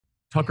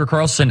Tucker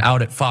Carlson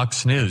out at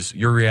Fox News.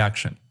 Your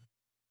reaction?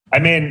 I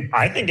mean,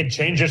 I think it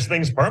changes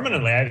things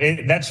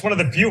permanently. That's one of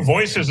the few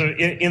voices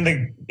in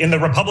the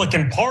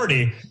Republican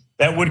Party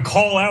that would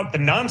call out the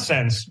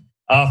nonsense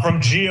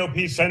from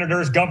GOP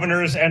senators,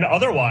 governors, and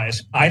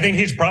otherwise. I think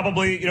he's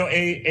probably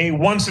a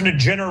once in a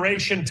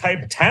generation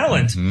type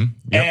talent, Yep.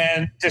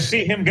 And to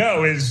see him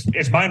go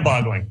is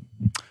mind-boggling.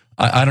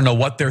 I don't know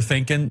what they're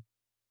thinking.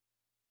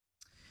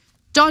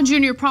 Don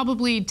Jr.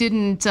 probably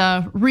didn't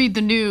read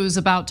the news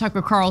about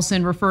Tucker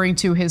Carlson referring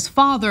to his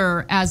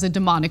father as a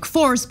demonic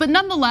force, but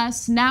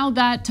nonetheless, now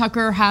that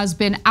Tucker has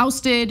been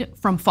ousted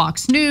from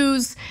Fox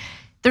News,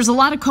 there's a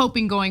lot of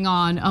coping going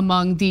on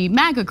among the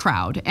MAGA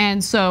crowd.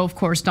 And so, of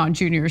course, Don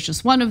Jr. is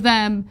just one of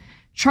them.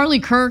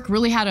 Charlie Kirk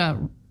really had a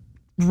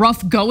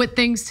rough go at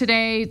things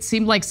today. It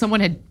seemed like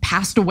someone had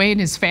passed away in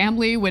his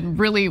family when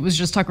really it was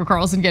just Tucker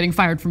Carlson getting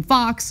fired from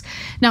Fox.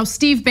 Now,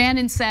 Steve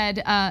Bannon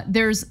said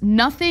there's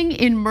nothing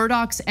in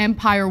Murdoch's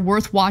empire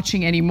worth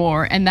watching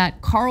anymore, and that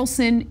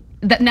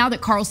now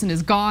that Carlson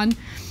is gone,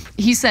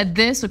 he said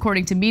this,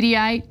 according to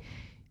Mediaite.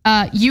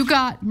 You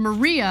got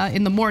Maria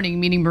in the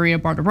morning, meaning Maria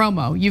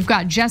Bartiromo. You've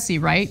got Jesse,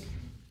 right?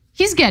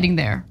 He's getting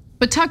there.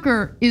 But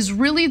Tucker is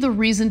really the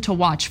reason to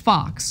watch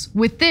Fox.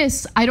 With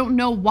this, I don't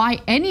know why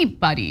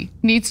anybody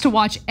needs to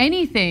watch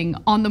anything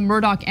on the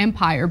Murdoch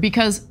empire,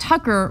 because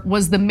Tucker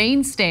was the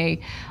mainstay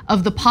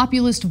of the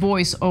populist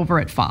voice over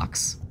at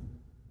Fox.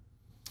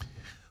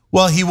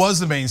 Well, he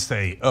was the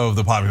mainstay of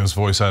the populist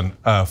voice on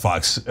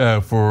Fox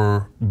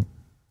for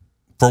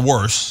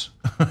worse,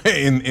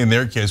 in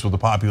their case with the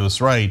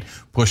populist right,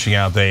 pushing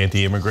out the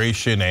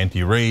anti-immigration,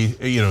 anti-race,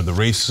 the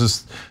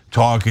racist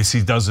talk.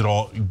 He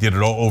did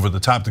it all over the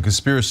top. The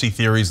conspiracy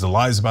theories, the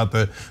lies about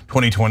the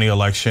 2020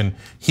 election.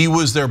 He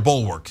was their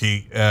bulwark.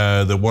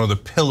 One of the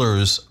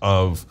pillars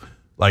of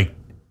like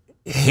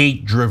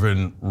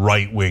hate-driven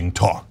right-wing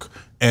talk,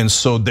 and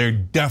so they're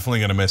definitely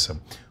going to miss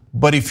him.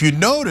 But if you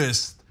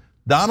noticed,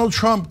 Donald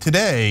Trump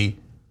today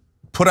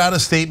put out a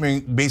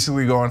statement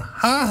basically going,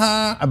 ha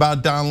ha,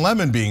 about Don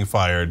Lemon being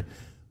fired,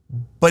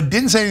 but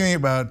didn't say anything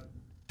about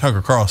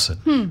Tucker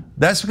Carlson.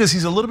 That's because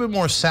he's a little bit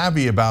more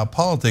savvy about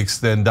politics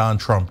than Don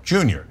Trump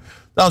Jr.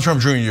 Donald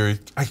Trump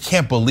Jr., I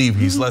can't believe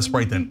he's less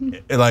bright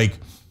than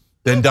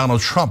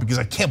Donald Trump, because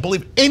I can't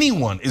believe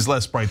anyone is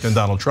less bright than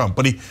Donald Trump,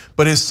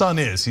 but his son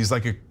is. He's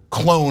like a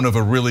clone of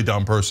a really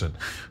dumb person.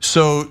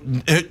 So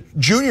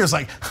Junior's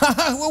like,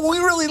 well, we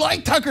really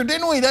liked Tucker,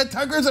 didn't we? That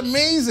Tucker's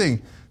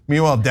amazing.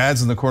 Meanwhile,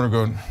 Dad's in the corner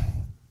going,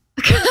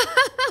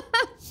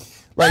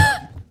 like,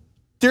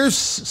 there's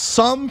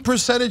some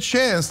percentage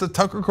chance that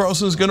Tucker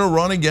Carlson is gonna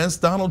run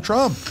against Donald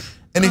Trump.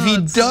 And if he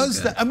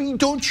does that, I mean,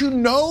 don't you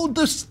know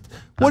this?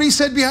 What he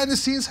said behind the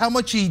scenes, how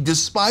much he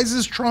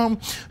despises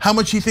Trump, how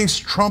much he thinks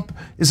Trump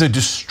is a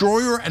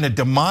destroyer and a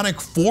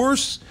demonic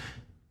force,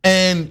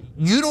 and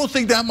you don't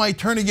think that might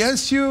turn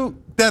against you?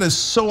 That is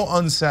so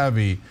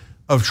unsavvy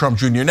of Trump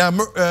Jr. Now,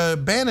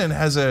 Bannon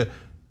has a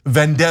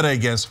vendetta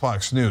against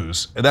Fox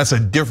News, and that's a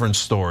different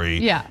story.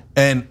 Yeah.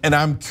 And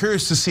I'm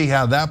curious to see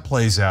how that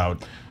plays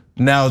out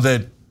now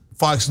that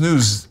Fox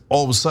News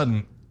all of a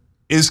sudden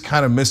is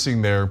kind of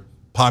missing their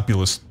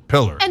populist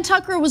pillar. And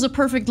Tucker was a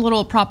perfect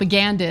little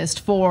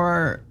propagandist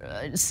for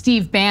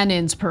Steve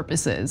Bannon's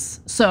purposes.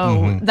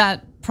 So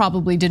that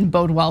probably didn't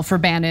bode well for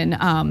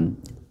Bannon.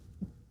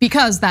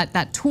 Because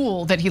that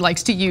tool that he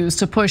likes to use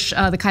to push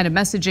the kind of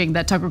messaging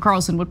that Tucker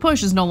Carlson would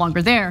push is no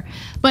longer there.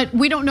 But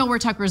we don't know where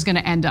Tucker is going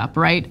to end up,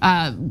 right?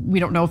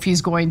 We don't know if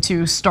he's going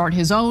to start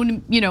his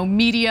own,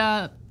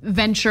 media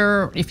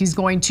venture, if he's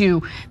going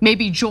to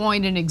maybe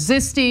join an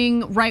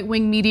existing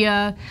right-wing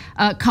media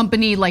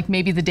company like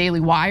maybe the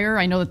Daily Wire.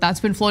 I know that that's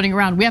been floating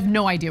around. We have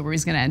no idea where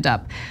he's going to end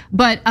up.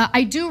 But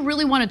I do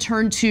really want to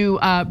turn to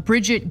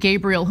Bridget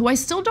Gabriel, who I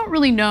still don't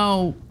really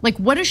know, like,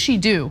 what does she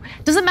do?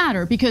 Doesn't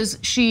matter, because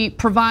she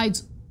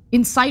provides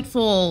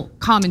insightful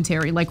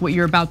commentary like what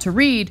you're about to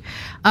read.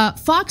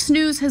 Fox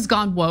News has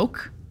gone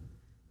woke.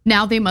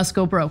 Now they must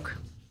go broke.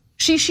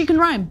 She can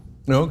rhyme.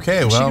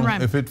 Okay,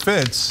 well, if it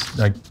fits,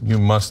 like, you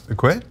must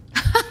acquit.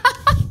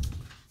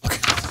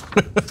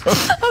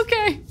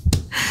 Okay.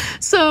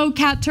 So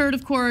Cat Turd,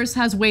 of course,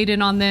 has weighed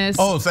in on this.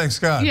 Oh, thanks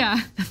God. Yeah,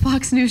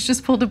 Fox News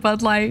just pulled a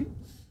Bud Light.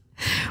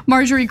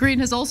 Marjorie Green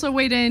has also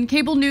weighed in.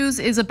 Cable news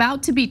is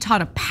about to be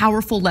taught a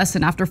powerful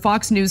lesson after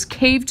Fox News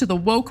caved to the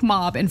woke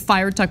mob and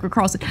fired Tucker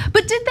Carlson.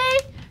 But did they?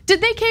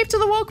 Did they cave to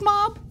the woke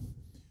mob?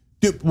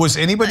 Was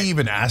anybody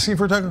even asking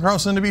for Tucker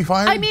Carlson to be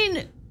fired? I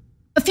mean,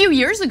 a few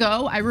years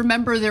ago, I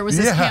remember there was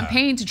this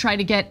campaign to try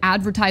to get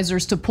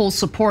advertisers to pull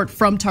support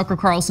from Tucker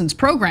Carlson's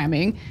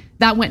programming.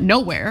 That went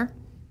nowhere.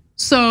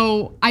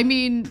 So, I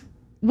mean,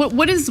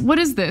 what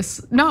is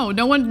this? No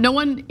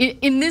one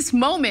in this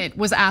moment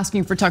was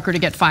asking for Tucker to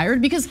get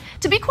fired, because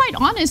to be quite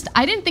honest,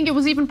 I didn't think it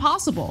was even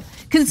possible.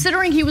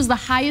 Considering he was the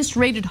highest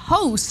rated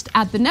host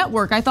at the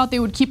network, I thought they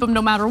would keep him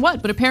no matter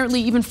what, but apparently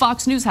even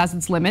Fox News has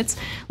its limits.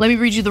 Let me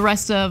read you the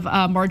rest of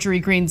Marjorie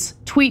Green's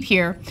tweet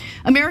here.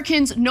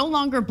 Americans no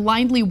longer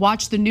blindly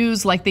watch the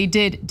news like they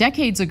did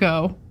decades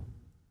ago.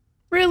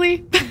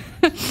 Really?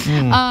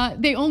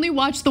 They only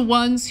watch the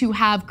ones who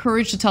have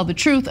courage to tell the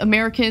truth.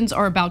 Americans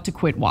are about to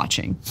quit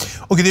watching.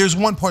 Okay, there's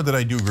one part that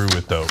I do agree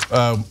with though.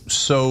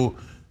 So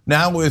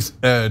now with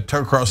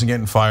Tucker Carlson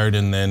getting fired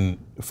and then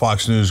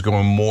Fox News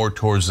going more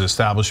towards the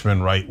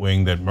establishment right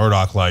wing that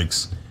Murdoch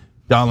likes,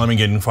 Don Lemon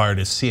getting fired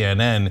at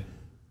CNN,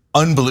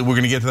 we're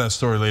gonna get to that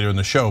story later in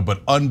the show,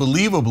 but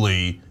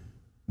unbelievably,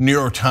 New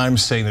York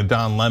Times saying that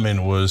Don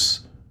Lemon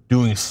was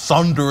doing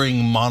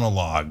thundering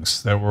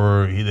monologues that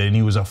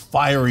he was a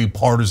fiery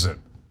partisan.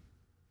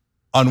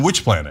 On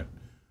which planet?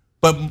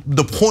 But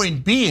the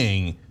point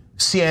being,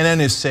 CNN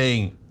is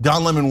saying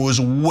Don Lemon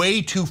was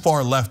way too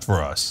far left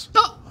for us.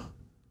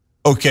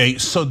 Okay,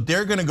 so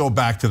they're gonna go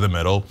back to the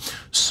middle.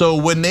 So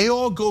when they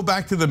all go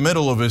back to the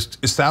middle of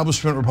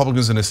establishment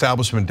Republicans and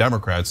establishment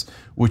Democrats,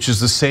 which is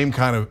the same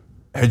kind of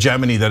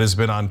hegemony that has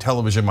been on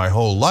television my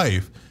whole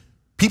life,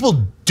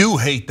 people do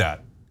hate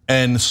that.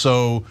 And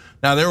so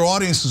now their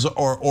audiences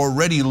are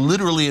already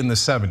literally in the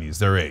 70s,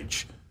 their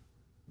age.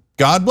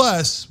 God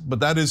bless, but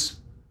it's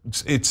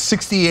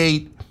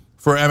 68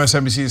 for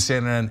MSNBC and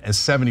CNN and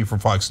 70 for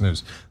Fox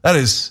News. That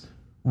is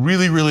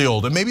really, really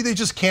old. And maybe they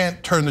just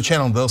can't turn the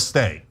channel, they'll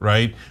stay,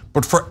 right?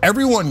 But for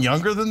everyone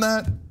younger than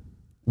that,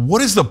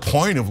 what is the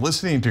point of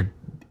listening to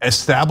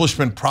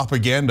establishment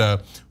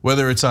propaganda,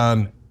 whether it's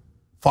on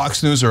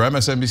Fox News or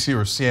MSNBC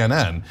or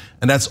CNN,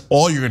 and that's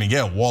all you're gonna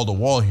get wall to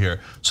wall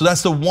here. So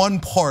that's the one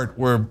part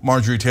where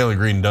Marjorie Taylor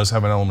Greene does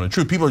have an element of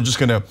truth. People are just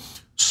gonna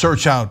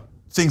search out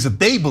things that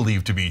they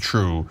believe to be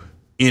true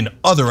in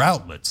other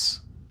outlets.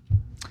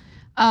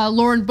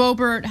 Lauren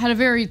Boebert had a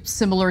very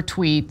similar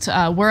tweet.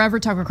 Wherever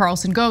Tucker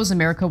Carlson goes,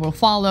 America will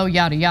follow,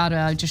 yada,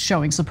 yada, just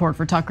showing support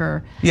for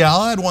Tucker. Yeah,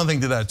 I'll add one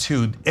thing to that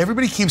too.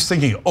 Everybody keeps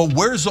thinking,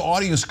 where's the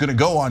audience gonna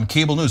go on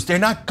cable news? They're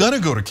not gonna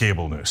go to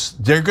cable news.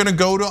 They're gonna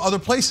go to other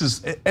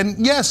places.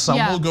 And yes,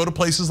 some will go to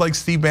places like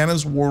Steve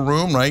Bannon's War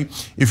Room, right?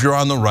 If you're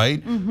on the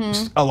right.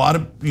 A lot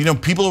of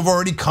people have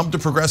already come to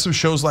progressive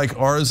shows like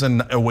ours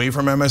and away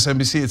from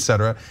MSNBC,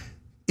 etc.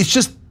 It's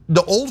just,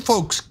 the old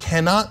folks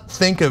cannot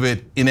think of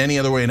it in any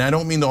other way, and I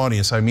don't mean the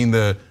audience. I mean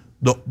the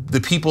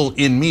people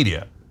in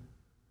media.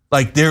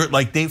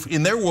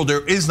 In their world,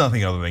 there is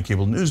nothing other than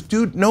cable news,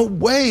 dude. No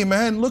way,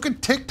 man. Look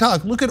at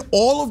TikTok. Look at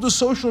all of the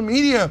social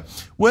media,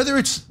 whether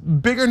it's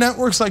bigger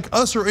networks like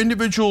us or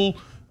individual,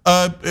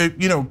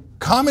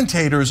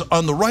 commentators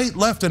on the right,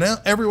 left, and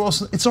everywhere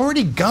else. It's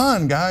already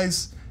gone,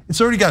 guys.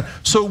 It's already gone.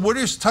 So where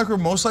is Tucker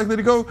most likely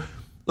to go?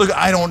 Look,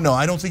 I don't know.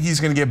 I don't think he's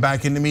gonna get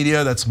back into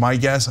media. That's my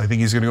guess. I think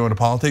he's gonna go into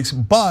politics.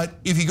 But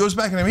if he goes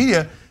back into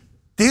media,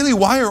 Daily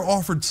Wire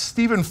offered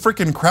Steven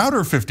frickin' Crowder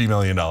 $50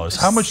 million.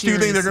 How much do you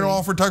think they're gonna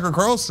offer Tucker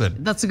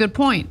Carlson? That's a good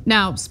point.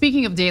 Now,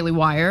 speaking of Daily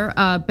Wire,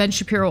 Ben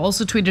Shapiro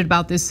also tweeted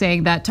about this,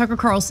 saying that Tucker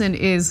Carlson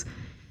is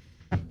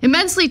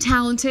immensely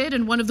talented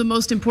and one of the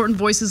most important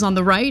voices on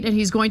the right, and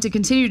he's going to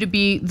continue to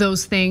be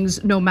those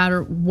things no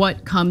matter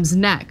what comes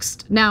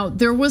next. Now,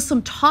 there was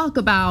some talk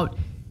about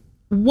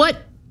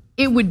what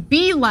it would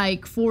be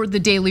like for the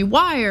Daily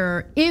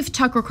Wire if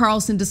Tucker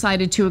Carlson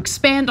decided to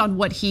expand on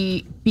what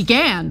he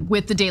began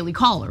with the Daily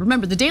Caller.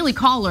 Remember, the Daily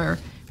Caller,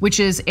 which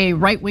is a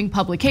right-wing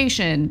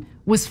publication,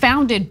 was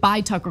founded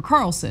by Tucker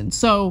Carlson.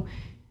 So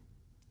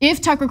if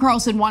Tucker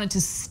Carlson wanted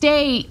to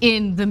stay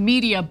in the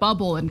media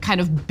bubble and kind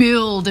of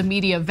build a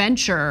media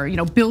venture,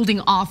 building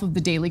off of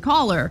the Daily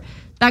Caller,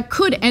 that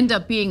could end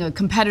up being a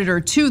competitor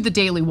to the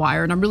Daily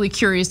Wire, and I'm really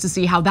curious to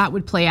see how that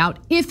would play out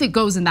if it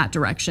goes in that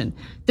direction.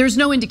 There's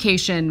no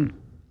indication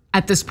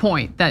at this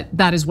point that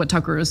that is what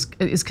Tucker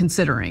is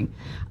considering,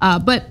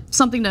 but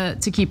something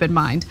to keep in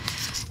mind.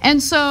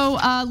 And so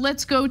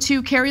let's go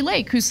to Carrie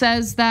Lake, who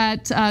says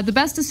that the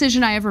best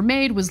decision I ever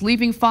made was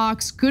leaving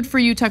Fox. Good for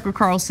you, Tucker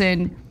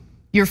Carlson.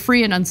 You're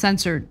free and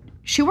uncensored.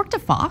 She worked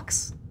at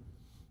Fox?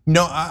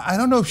 No, I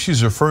don't know if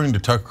she's referring to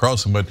Tucker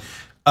Carlson,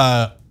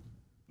 but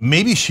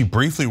maybe she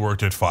briefly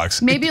worked at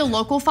Fox. Maybe a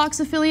local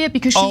Fox affiliate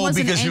because she was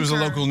an because she was a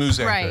local news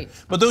anchor. Right.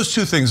 But those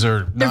two things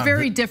they're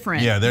very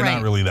different. Yeah, they're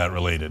not really that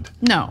related.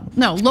 No,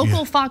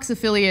 local Fox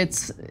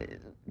affiliates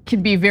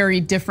can be very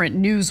different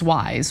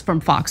news-wise from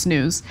Fox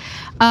News.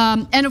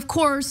 And of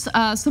course,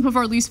 some of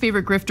our least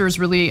favorite grifters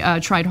really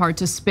tried hard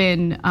to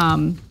spin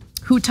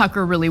who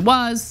Tucker really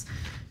was.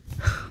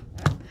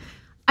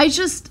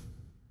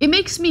 It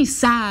makes me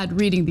sad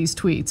reading these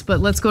tweets,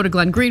 but let's go to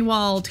Glenn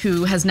Greenwald,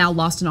 who has now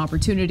lost an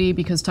opportunity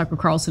because Tucker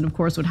Carlson, of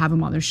course, would have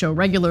him on their show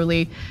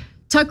regularly.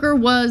 Tucker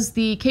was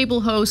the cable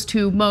host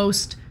who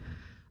most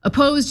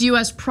opposed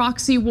US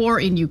proxy war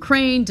in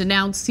Ukraine,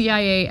 denounced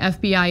CIA,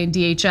 FBI, and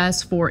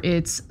DHS for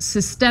its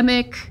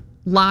systemic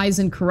lies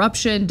and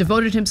corruption,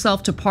 devoted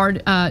himself to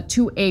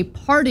a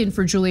pardon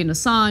for Julian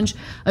Assange,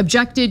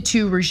 objected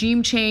to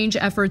regime change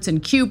efforts in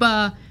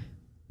Cuba.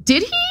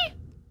 Did he?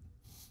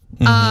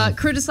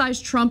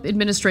 Criticized Trump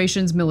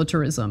administration's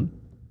militarism.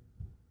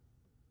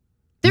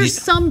 There's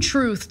some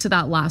truth to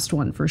that last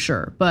one for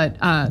sure, but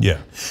yeah.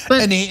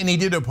 And he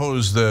did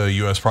oppose the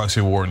US proxy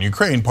war in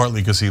Ukraine,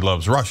 partly because he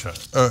loves Russia.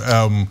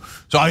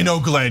 So I know,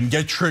 Glenn,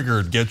 get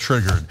triggered.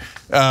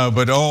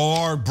 But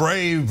our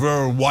brave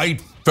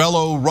white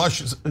fellow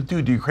Russians.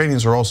 Dude, the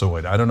Ukrainians are also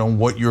white. I don't know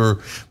what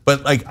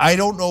but like, I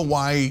don't know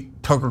why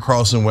Tucker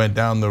Carlson went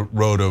down the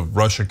road of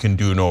Russia can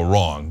do no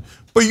wrong.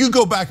 But you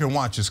go back and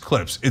watch his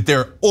clips.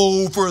 They're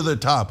over the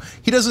top.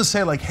 He doesn't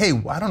say like, hey,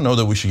 I don't know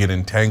that we should get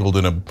entangled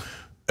in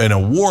a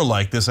war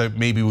like this.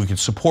 Maybe we could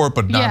support,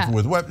 but not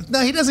with weapons.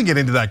 No, he doesn't get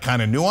into that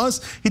kind of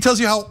nuance. He tells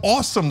you how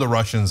awesome the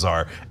Russians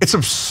are. It's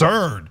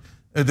absurd.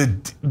 The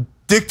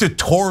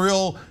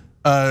dictatorial,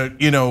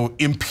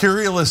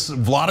 imperialist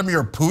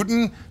Vladimir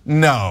Putin?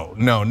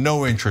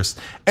 No interest.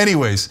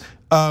 Anyways,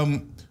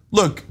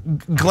 look,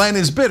 Glenn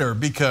is bitter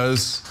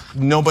because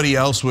nobody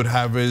else would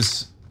have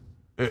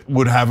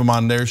him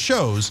on their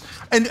shows.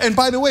 And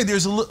by the way,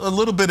 there's a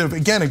little bit of,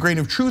 again, a grain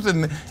of truth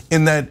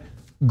in that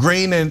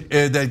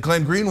that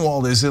Glenn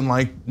Greenwald is in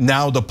like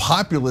now the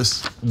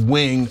populist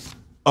wing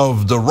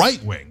of the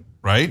right wing,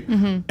 right?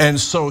 And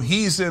so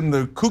he's in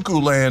the cuckoo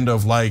land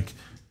of like,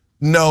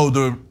 no,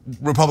 the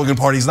Republican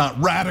Party is not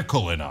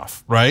radical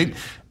enough, right?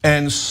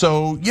 And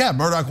so, yeah,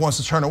 Murdoch wants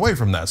to turn away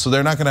from that. So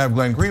they're not gonna have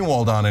Glenn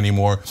Greenwald on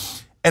anymore.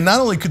 And not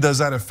only does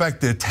that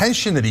affect the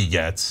attention that he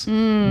gets,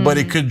 but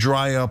it could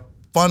dry up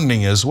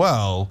funding as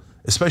well,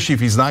 especially if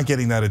he's not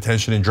getting that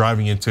attention and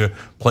driving into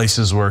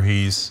places where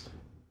he's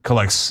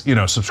collects,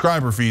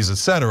 subscriber fees,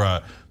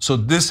 etc. So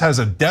this has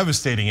a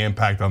devastating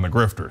impact on the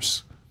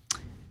grifters.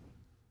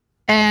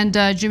 And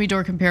Jimmy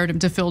Dore compared him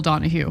to Phil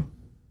Donahue.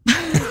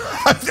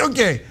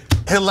 Okay,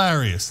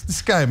 hilarious.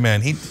 This guy,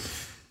 man, okay.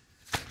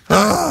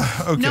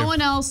 No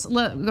one else,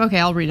 okay,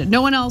 I'll read it.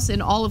 No one else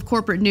in all of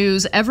corporate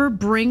news ever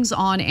brings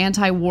on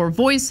anti-war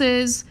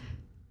voices.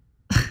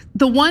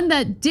 The one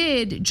that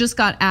did just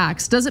got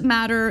axed. Doesn't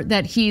matter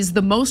that he's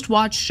the most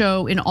watched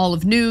show in all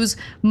of news,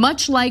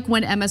 much like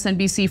when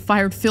MSNBC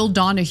fired Phil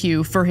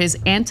Donahue for his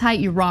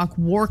anti-Iraq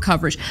war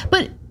coverage.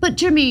 But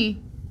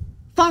Jimmy,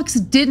 Fox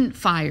didn't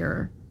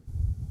fire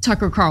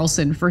Tucker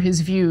Carlson for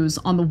his views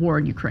on the war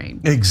in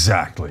Ukraine.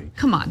 Exactly.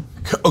 Come on.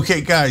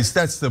 Okay, guys,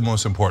 that's the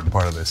most important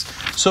part of this.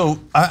 So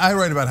I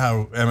write about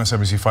how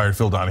MSNBC fired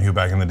Phil Donahue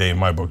back in the day in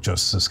my book,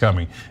 Justice is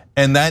Coming.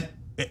 And that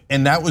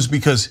was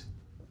because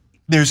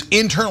there's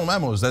internal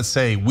memos that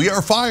say we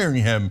are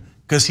firing him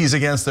because he's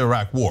against the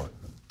Iraq war.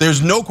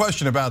 There's no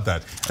question about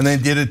that. And they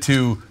did it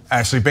to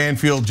Ashley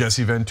Banfield,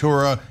 Jesse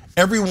Ventura,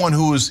 everyone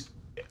who was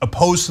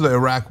opposed to the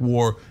Iraq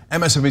war.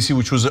 MSNBC,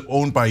 which was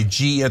owned by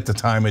GE at the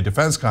time, a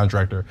defense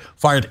contractor,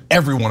 fired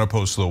everyone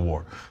opposed to the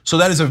war. So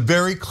that is a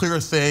very clear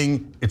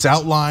thing. It's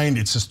outlined,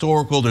 it's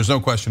historical, there's no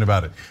question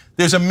about it.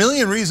 There's a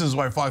million reasons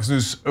why Fox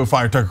News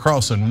fired Tucker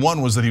Carlson.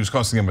 One was that he was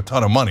costing them a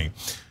ton of money.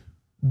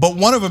 But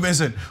one of them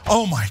isn't,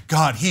 oh my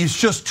God, he's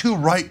just too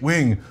right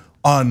wing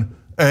on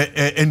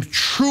and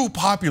true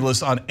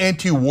populist on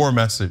anti-war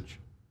message.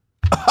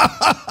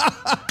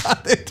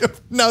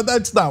 No,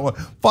 that's not what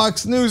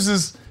Fox News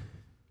is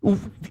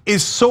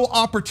so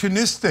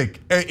opportunistic.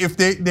 If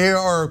they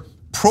are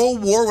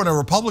pro-war when a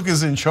Republican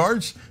is in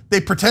charge, they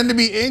pretend to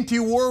be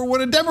anti-war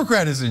when a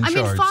Democrat is in charge.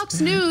 I mean,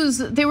 Fox News,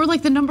 they were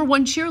like the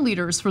 #1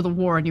 cheerleaders for the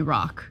war in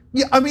Iraq.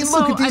 Yeah, I mean,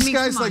 look at these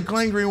guys like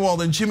Glenn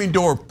Greenwald and Jimmy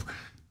Dore,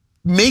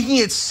 making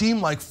it seem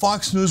like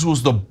Fox News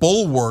was the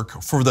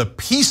bulwark for the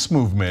peace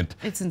movement.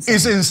 It's insane.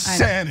 Is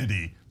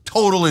insanity.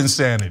 Total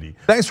insanity.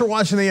 Thanks for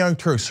watching The Young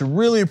Turks,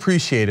 really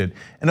appreciate it.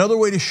 Another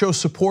way to show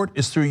support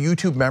is through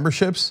YouTube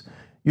memberships.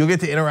 You'll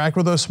get to interact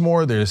with us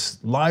more. There's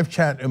live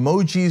chat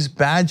emojis,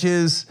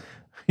 badges.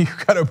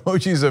 You've got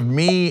emojis of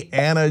me,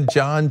 Anna,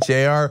 John,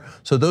 JR.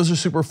 So those are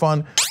super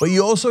fun. But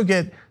you also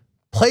get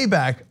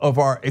playback of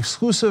our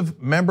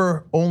exclusive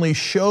member-only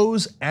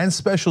shows and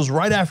specials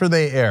right after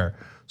they air.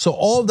 So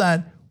all of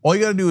that, all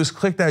you gotta do is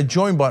click that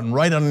join button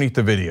right underneath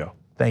the video.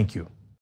 Thank you.